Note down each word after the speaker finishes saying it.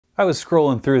I was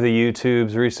scrolling through the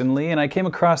YouTubes recently and I came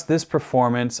across this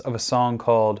performance of a song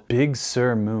called Big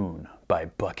Sur Moon by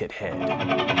Buckethead.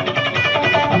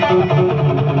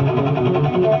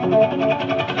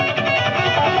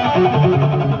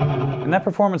 And that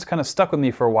performance kind of stuck with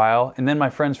me for a while, and then my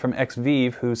friends from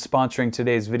Xvive, who's sponsoring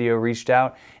today's video, reached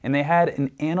out and they had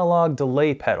an analog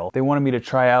delay pedal they wanted me to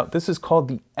try out. This is called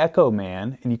the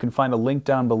Echoman, and you can find a link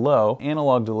down below.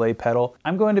 Analog delay pedal.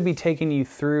 I'm going to be taking you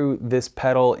through this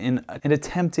pedal in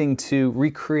attempting to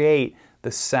recreate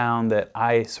the sound that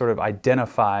I sort of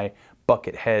identify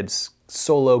Buckethead's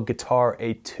solo guitar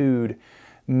etude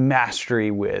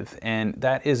mastery with, and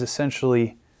that is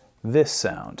essentially this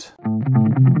sound.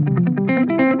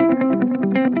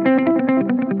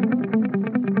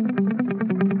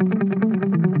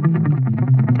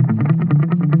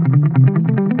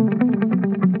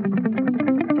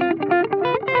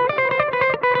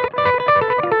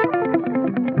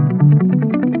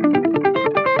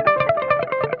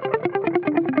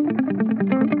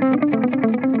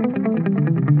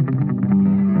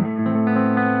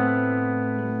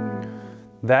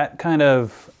 That kind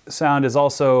of sound is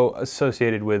also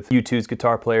associated with U2's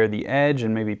guitar player, The Edge,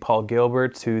 and maybe Paul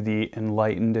Gilbert, to the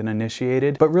enlightened and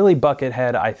initiated. But really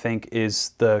Buckethead, I think,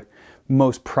 is the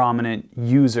most prominent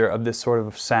user of this sort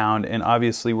of sound, and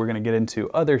obviously we're going to get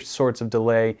into other sorts of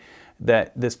delay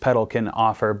that this pedal can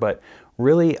offer, but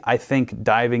really I think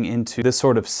diving into this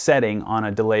sort of setting on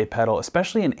a delay pedal,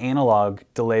 especially an analog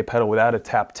delay pedal without a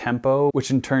tap tempo, which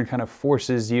in turn kind of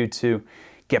forces you to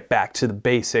get back to the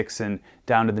basics and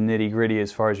down to the nitty-gritty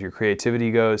as far as your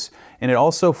creativity goes. And it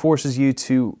also forces you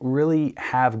to really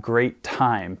have great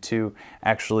time to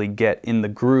actually get in the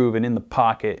groove and in the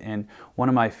pocket. And one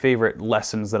of my favorite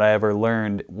lessons that I ever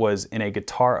learned was in a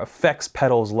guitar effects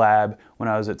pedals lab when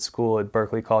I was at school at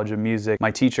Berklee College of Music.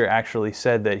 My teacher actually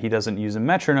said that he doesn't use a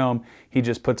metronome, he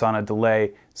just puts on a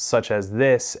delay such as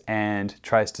this and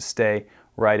tries to stay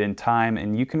right in time,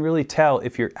 and you can really tell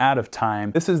if you're out of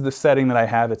time. This is the setting that I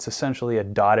have. It's essentially a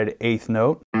dotted eighth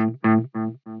note. And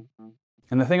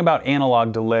the thing about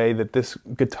analog delay that this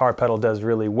guitar pedal does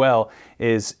really well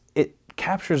is it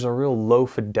captures a real low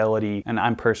fidelity, and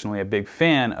I'm personally a big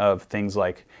fan of things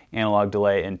like analog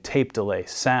delay and tape delay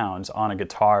sounds on a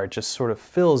guitar. It just sort of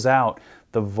fills out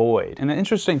the void. And the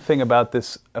interesting thing about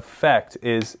this effect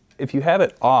is if you have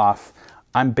it off,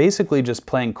 I'm basically just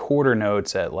playing quarter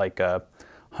notes at like a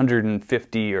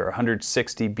 150 or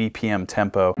 160 BPM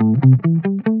tempo.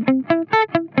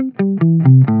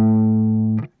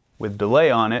 With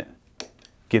delay on it,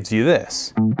 gives you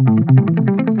this.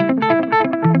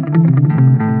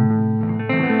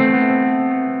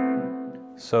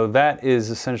 So that is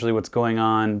essentially what's going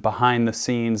on behind the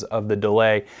scenes of the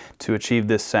delay to achieve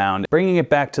this sound. Bringing it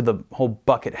back to the whole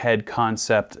Buckethead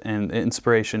concept and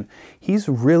inspiration, he's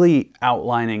really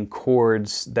outlining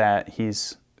chords that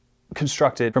he's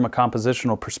constructed from a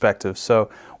compositional perspective. So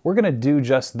we're gonna do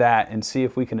just that and see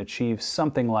if we can achieve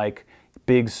something like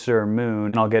Big Sur Moon.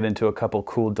 And I'll get into a couple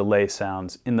cool delay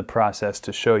sounds in the process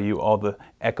to show you all the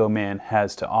Echoman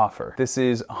has to offer. This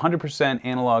is 100%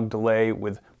 analog delay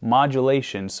with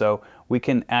modulation, so we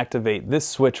can activate this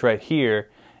switch right here,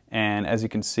 and as you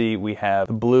can see we have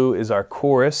the blue is our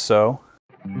chorus, so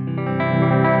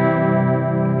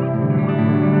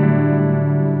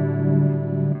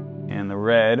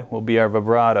red will be our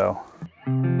vibrato.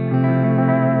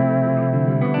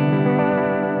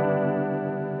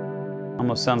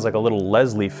 Almost sounds like a little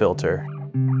Leslie filter.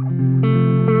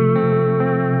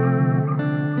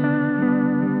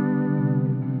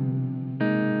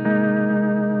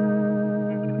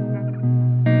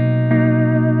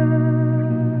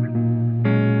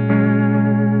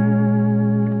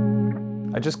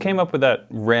 I just came up with that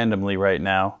randomly right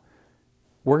now.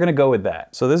 We're gonna go with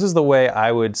that. So this is the way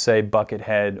I would say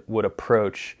Buckethead would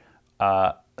approach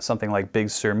something like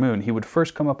Big Sur Moon. He would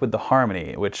first come up with the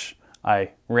harmony, which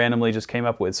I randomly just came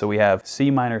up with. So we have C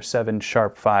minor 7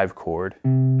 sharp 5 chord.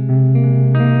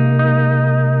 And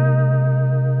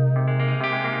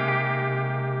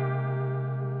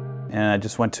I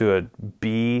just went to a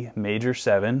B major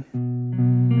 7.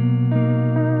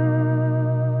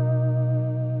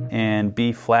 And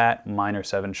B flat minor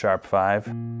 7 sharp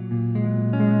 5.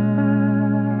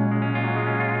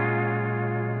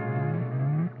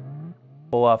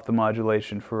 Pull off the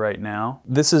modulation for right now.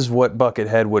 This is what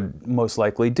Buckethead would most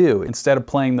likely do. Instead of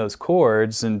playing those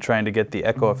chords and trying to get the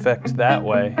echo effect that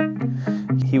way,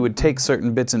 he would take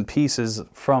certain bits and pieces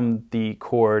from the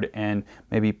chord and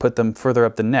maybe put them further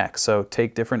up the neck. So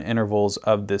take different intervals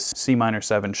of this C minor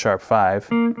 7 sharp 5.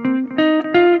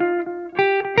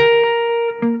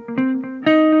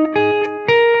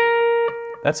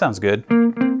 That sounds good.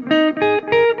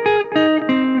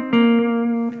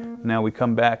 Now we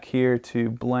come back here to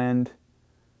blend.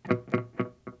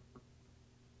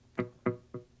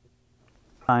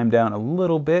 Time down a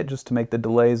little bit just to make the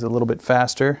delays a little bit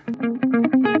faster.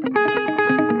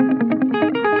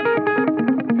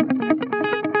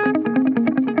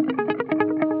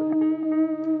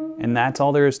 And that's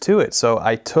all there is to it. So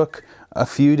I took a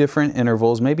few different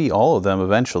intervals, maybe all of them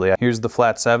eventually. Here's the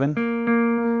flat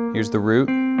 7, here's the root,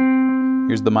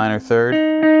 here's the minor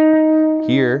 3rd,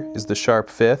 here is the sharp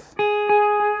 5th,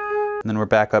 and then we're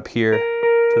back up here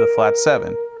to the flat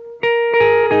 7.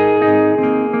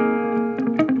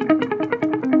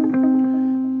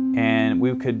 And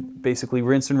we could basically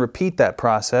rinse and repeat that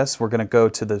process. We're gonna go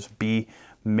to this B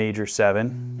major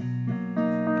 7.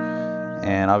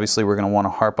 And obviously we're gonna wanna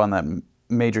harp on that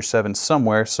major 7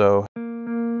 somewhere, so.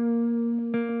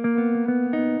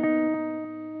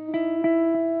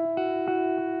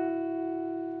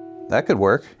 That could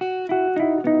work.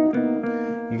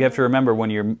 You have to remember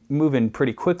when you're moving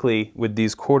pretty quickly with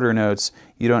these quarter notes,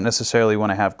 you don't necessarily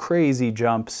want to have crazy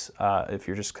jumps if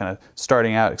you're just kind of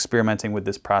starting out experimenting with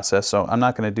this process. So I'm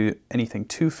not going to do anything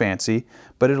too fancy,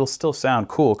 but it'll still sound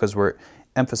cool because we're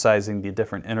emphasizing the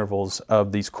different intervals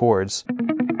of these chords.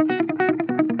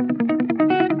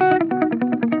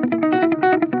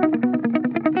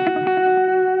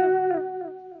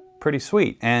 Pretty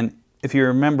sweet. And if you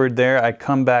remembered there, I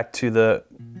come back to the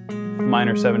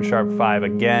minor 7 sharp 5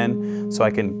 again, so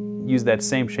I can use that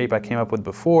same shape I came up with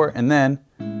before, and then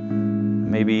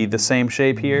maybe the same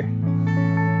shape here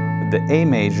with the A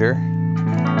major.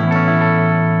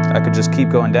 I could just keep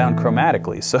going down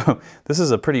chromatically. So this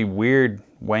is a pretty weird,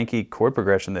 wanky chord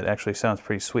progression that actually sounds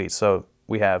pretty sweet. So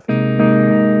we have.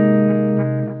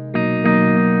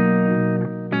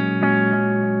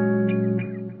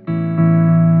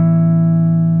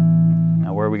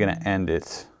 Now where are we going to end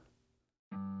it?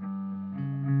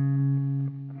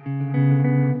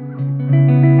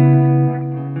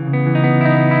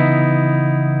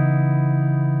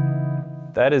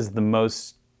 That is the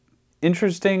most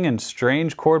interesting and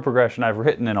strange chord progression I've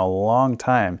written in a long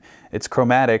time. It's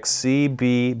chromatic C,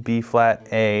 B, B flat,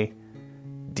 A,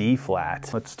 D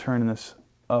flat. Let's turn this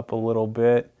up a little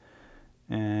bit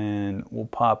and we'll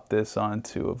pop this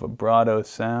onto a vibrato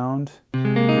sound.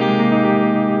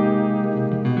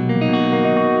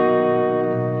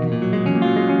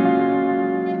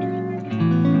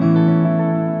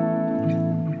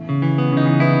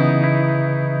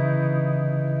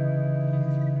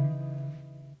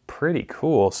 Pretty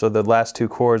cool. So the last two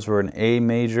chords were an A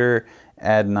major,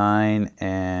 add 9,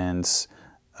 and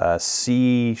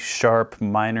C sharp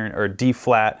minor, or D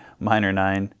flat minor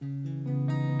 9.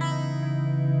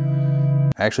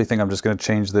 I actually think I'm just going to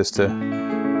change this to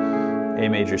A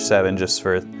major 7 just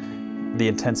for the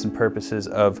intents and purposes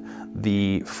of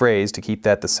the phrase, to keep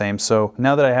that the same. So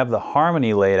now that I have the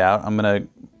harmony laid out, I'm going to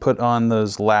put on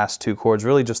those last two chords,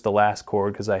 really just the last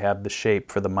chord, because I have the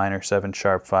shape for the minor 7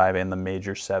 sharp 5 and the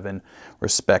major 7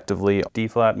 respectively. D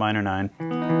flat minor 9.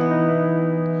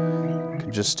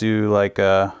 Could just do like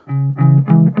a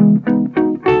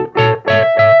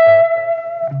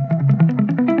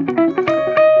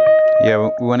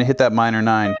yeah, we want to hit that minor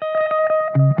 9.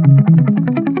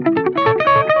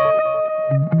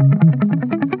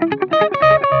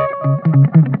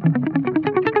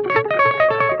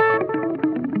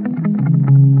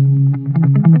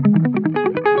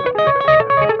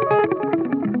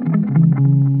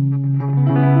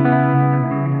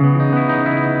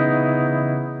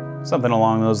 Something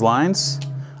along those lines.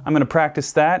 I'm going to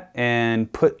practice that and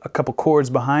put a couple chords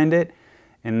behind it,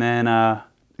 and then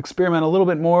experiment a little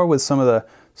bit more with some of the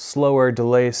slower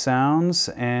delay sounds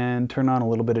and turn on a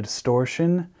little bit of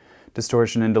distortion.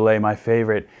 Distortion and delay, my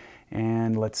favorite.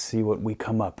 And let's see what we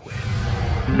come up with.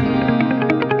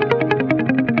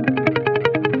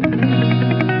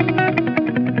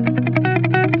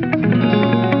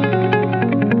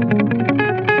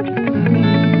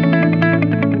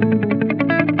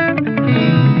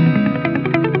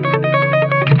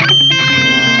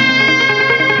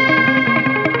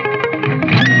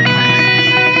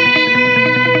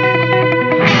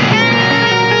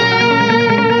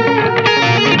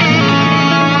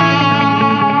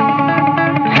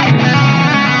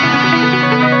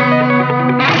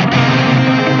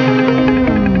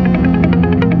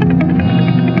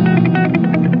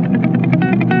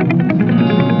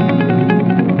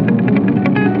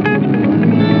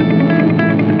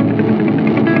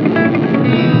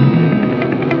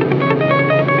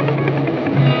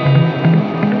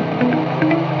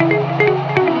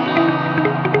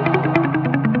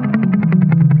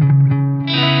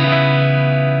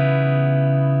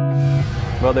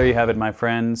 Well, there you have it, my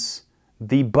friends.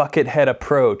 the Buckethead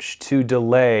approach to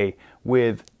delay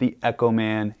with the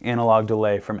Echoman analog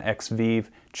delay from Xvive.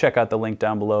 Check out the link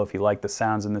down below if you like the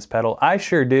sounds in this pedal. I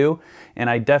sure do, and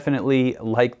I definitely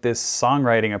like this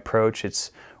songwriting approach.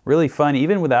 It's really fun,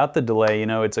 even without the delay. You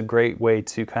know, it's a great way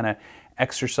to kind of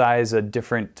exercise a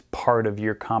different part of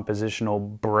your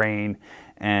compositional brain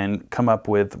and come up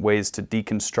with ways to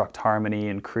deconstruct harmony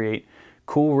and create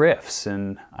cool riffs.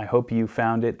 And I hope you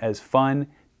found it as fun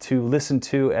to listen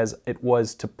to as it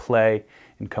was to play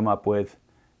and come up with.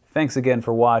 Thanks again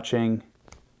for watching.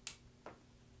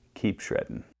 Keep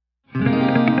shredding.